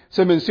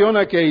 se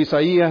menciona que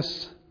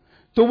Isaías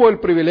tuvo el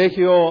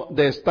privilegio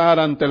de estar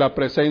ante la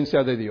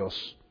presencia de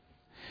Dios.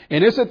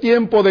 En ese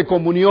tiempo de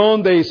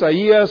comunión de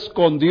Isaías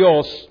con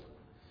Dios,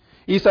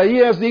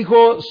 Isaías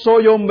dijo: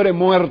 soy hombre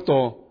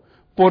muerto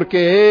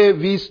porque he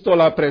visto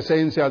la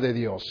presencia de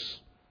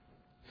Dios.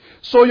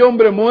 Soy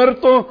hombre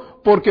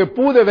muerto porque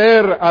pude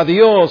ver a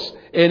Dios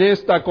en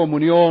esta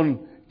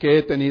comunión que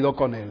he tenido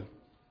con Él.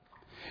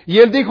 Y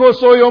él dijo: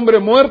 soy hombre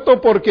muerto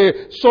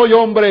porque soy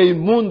hombre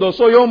inmundo,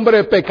 soy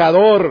hombre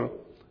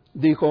pecador,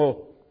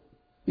 dijo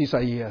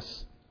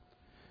Isaías.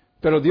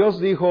 Pero Dios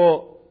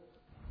dijo: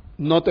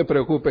 no te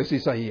preocupes,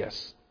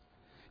 Isaías.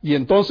 Y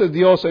entonces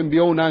Dios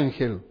envió un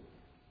ángel.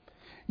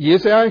 Y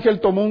ese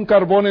ángel tomó un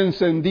carbón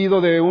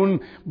encendido de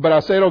un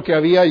brasero que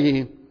había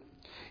allí.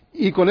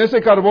 Y con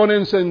ese carbón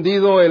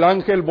encendido el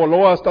ángel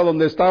voló hasta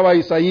donde estaba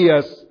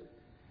Isaías.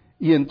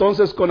 Y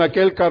entonces con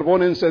aquel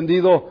carbón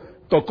encendido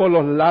tocó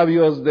los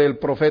labios del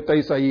profeta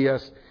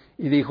Isaías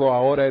y dijo: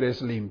 ahora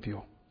eres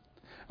limpio.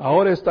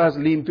 Ahora estás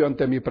limpio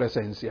ante mi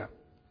presencia.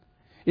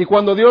 Y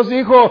cuando Dios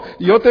dijo: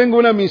 yo tengo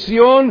una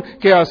misión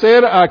que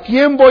hacer, ¿a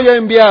quién voy a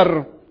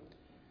enviar?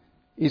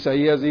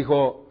 Isaías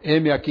dijo: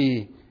 heme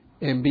aquí,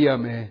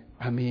 envíame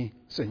a mí,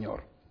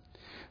 Señor.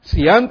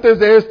 Si antes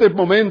de este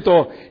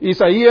momento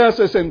Isaías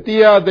se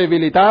sentía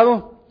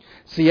debilitado,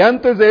 si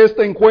antes de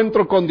este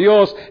encuentro con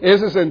Dios él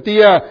se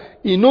sentía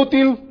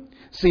inútil,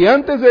 si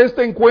antes de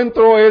este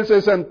encuentro él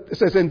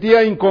se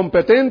sentía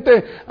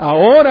incompetente,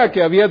 ahora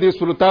que había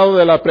disfrutado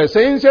de la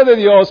presencia de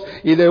Dios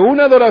y de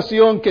una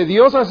adoración que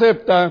Dios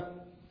acepta,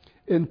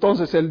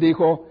 entonces él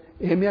dijo: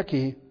 heme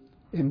aquí,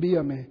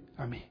 envíame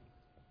a mí.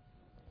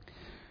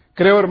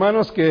 Creo,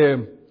 hermanos,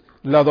 que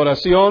la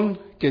adoración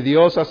que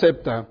Dios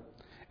acepta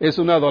es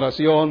una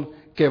adoración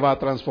que va a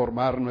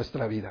transformar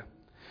nuestra vida.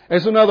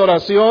 Es una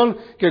adoración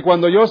que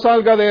cuando yo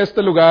salga de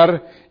este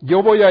lugar,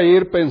 yo voy a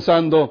ir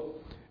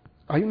pensando: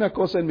 hay una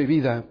cosa en mi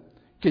vida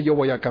que yo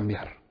voy a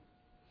cambiar.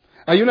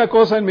 Hay una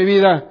cosa en mi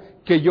vida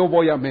que yo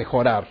voy a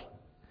mejorar.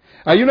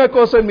 Hay una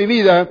cosa en mi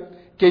vida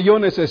que yo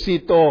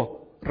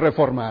necesito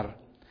reformar.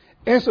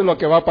 Eso es lo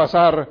que va a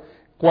pasar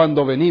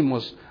cuando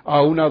venimos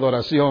a una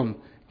adoración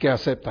que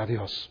acepta a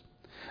Dios.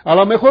 A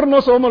lo mejor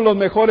no somos los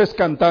mejores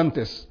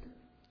cantantes.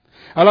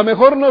 A lo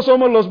mejor no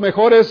somos los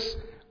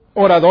mejores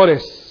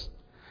oradores.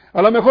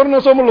 A lo mejor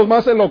no somos los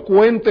más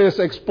elocuentes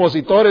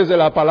expositores de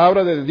la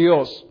palabra de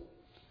Dios,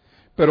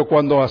 pero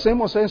cuando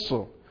hacemos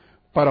eso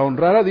para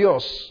honrar a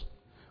Dios,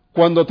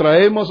 cuando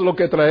traemos lo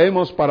que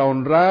traemos para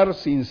honrar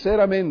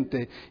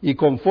sinceramente y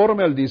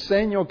conforme al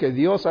diseño que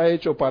Dios ha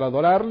hecho para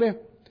adorarle,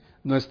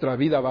 nuestra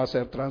vida va a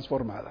ser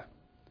transformada.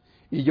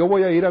 Y yo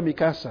voy a ir a mi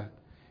casa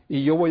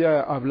y yo voy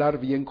a hablar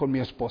bien con mi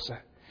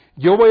esposa.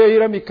 Yo voy a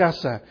ir a mi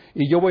casa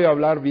y yo voy a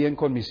hablar bien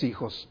con mis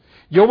hijos.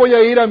 Yo voy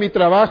a ir a mi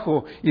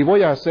trabajo y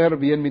voy a hacer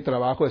bien mi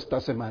trabajo esta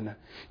semana.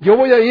 Yo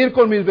voy a ir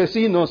con mis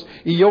vecinos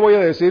y yo voy a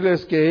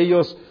decirles que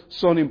ellos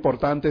son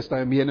importantes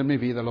también en mi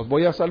vida. Los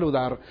voy a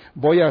saludar,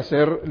 voy a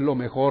hacer lo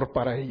mejor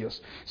para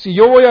ellos. Si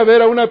yo voy a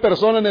ver a una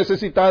persona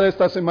necesitada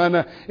esta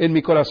semana, en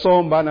mi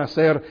corazón van a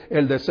ser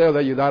el deseo de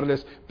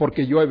ayudarles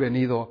porque yo he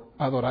venido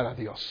a adorar a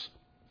Dios.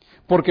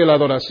 Porque la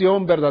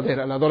adoración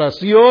verdadera, la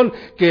adoración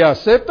que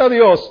acepta a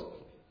Dios,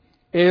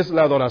 es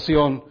la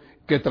adoración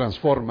que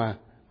transforma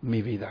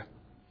mi vida.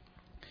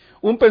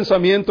 Un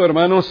pensamiento,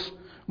 hermanos,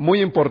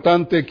 muy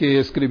importante que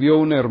escribió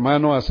un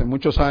hermano hace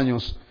muchos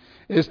años.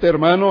 Este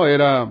hermano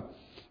era,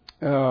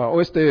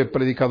 este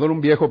predicador, un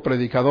viejo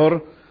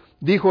predicador,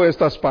 dijo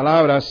estas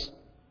palabras: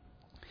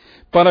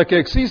 para que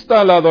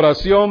exista la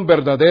adoración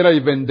verdadera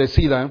y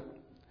bendecida,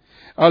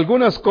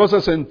 algunas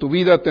cosas en tu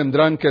vida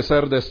tendrán que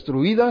ser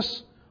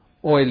destruidas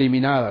o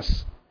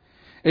eliminadas.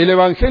 El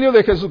Evangelio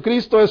de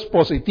Jesucristo es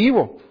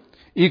positivo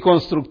y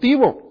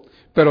constructivo,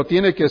 pero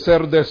tiene que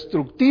ser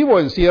destructivo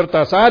en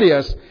ciertas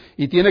áreas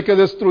y tiene que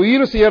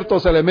destruir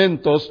ciertos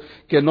elementos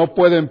que no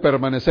pueden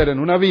permanecer en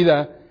una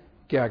vida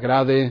que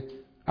agrade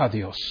a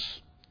Dios.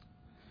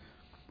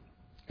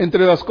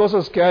 Entre las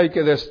cosas que hay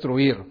que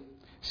destruir,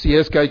 si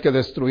es que hay que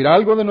destruir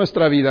algo de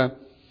nuestra vida,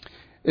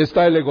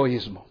 está el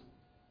egoísmo,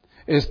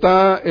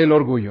 está el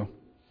orgullo,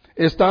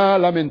 está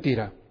la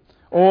mentira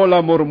o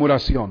la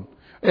murmuración,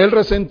 el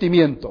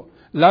resentimiento,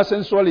 la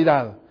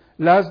sensualidad,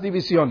 las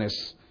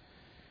divisiones,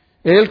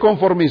 el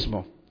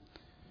conformismo.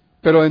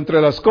 Pero entre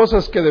las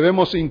cosas que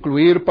debemos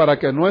incluir para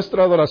que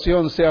nuestra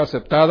adoración sea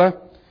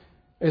aceptada,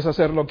 es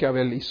hacer lo que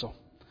Abel hizo,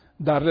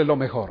 darle lo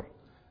mejor,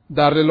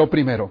 darle lo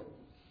primero,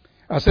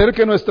 hacer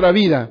que nuestra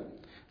vida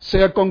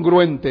sea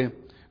congruente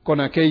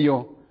con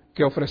aquello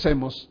que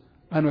ofrecemos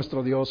a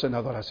nuestro Dios en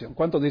adoración.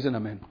 ¿Cuántos dicen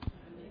amén?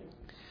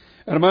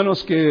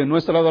 Hermanos, que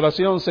nuestra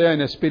adoración sea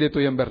en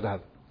espíritu y en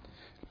verdad.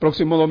 El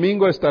próximo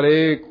domingo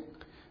estaré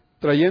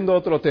trayendo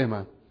otro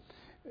tema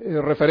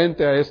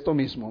referente a esto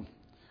mismo,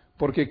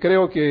 porque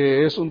creo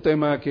que es un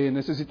tema que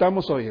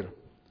necesitamos oír,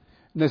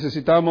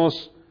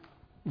 necesitamos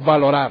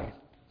valorar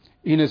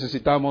y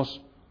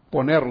necesitamos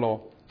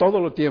ponerlo todo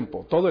el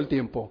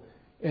tiempo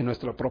en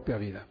nuestra propia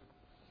vida.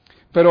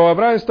 Pero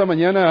habrá esta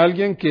mañana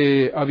alguien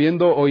que,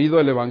 habiendo oído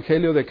el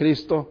Evangelio de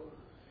Cristo,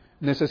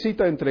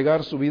 necesita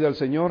entregar su vida al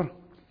Señor.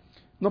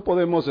 No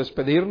podemos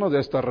despedirnos de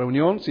esta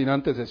reunión sin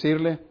antes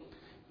decirle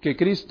que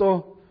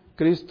Cristo,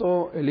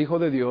 el Hijo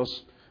de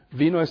Dios,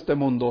 vino a este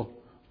mundo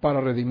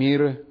para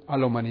redimir a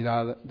la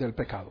humanidad del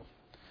pecado,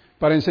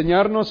 para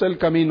enseñarnos el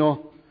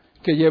camino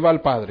que lleva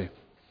al Padre,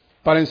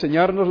 para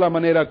enseñarnos la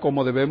manera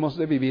como debemos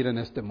de vivir en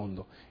este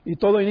mundo. Y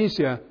todo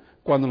inicia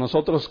cuando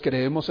nosotros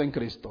creemos en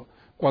Cristo,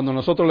 cuando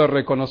nosotros le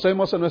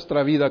reconocemos en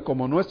nuestra vida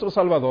como nuestro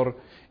Salvador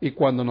y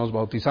cuando nos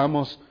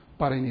bautizamos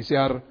para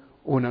iniciar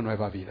una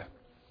nueva vida.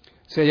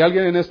 Si hay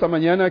alguien en esta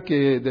mañana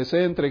que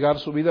desea entregar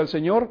su vida al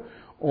Señor,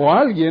 o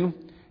alguien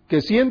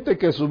que siente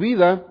que su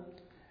vida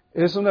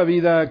es una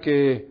vida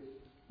que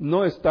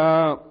no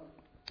está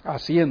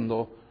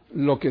haciendo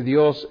lo que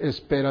Dios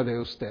espera de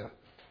usted,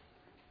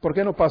 ¿por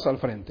qué no pasa al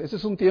frente? Ese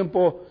es un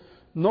tiempo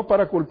no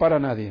para culpar a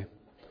nadie,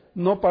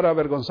 no para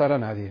avergonzar a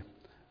nadie,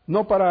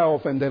 no para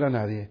ofender a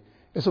nadie.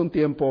 Es un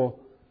tiempo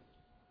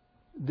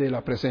de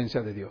la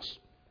presencia de Dios.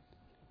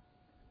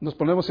 Nos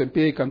ponemos en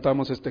pie y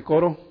cantamos este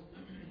coro.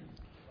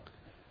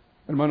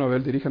 Hermano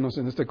Abel, diríjanos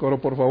en este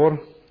coro, por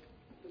favor.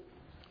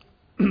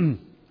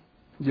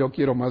 Yo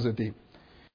quiero más de ti.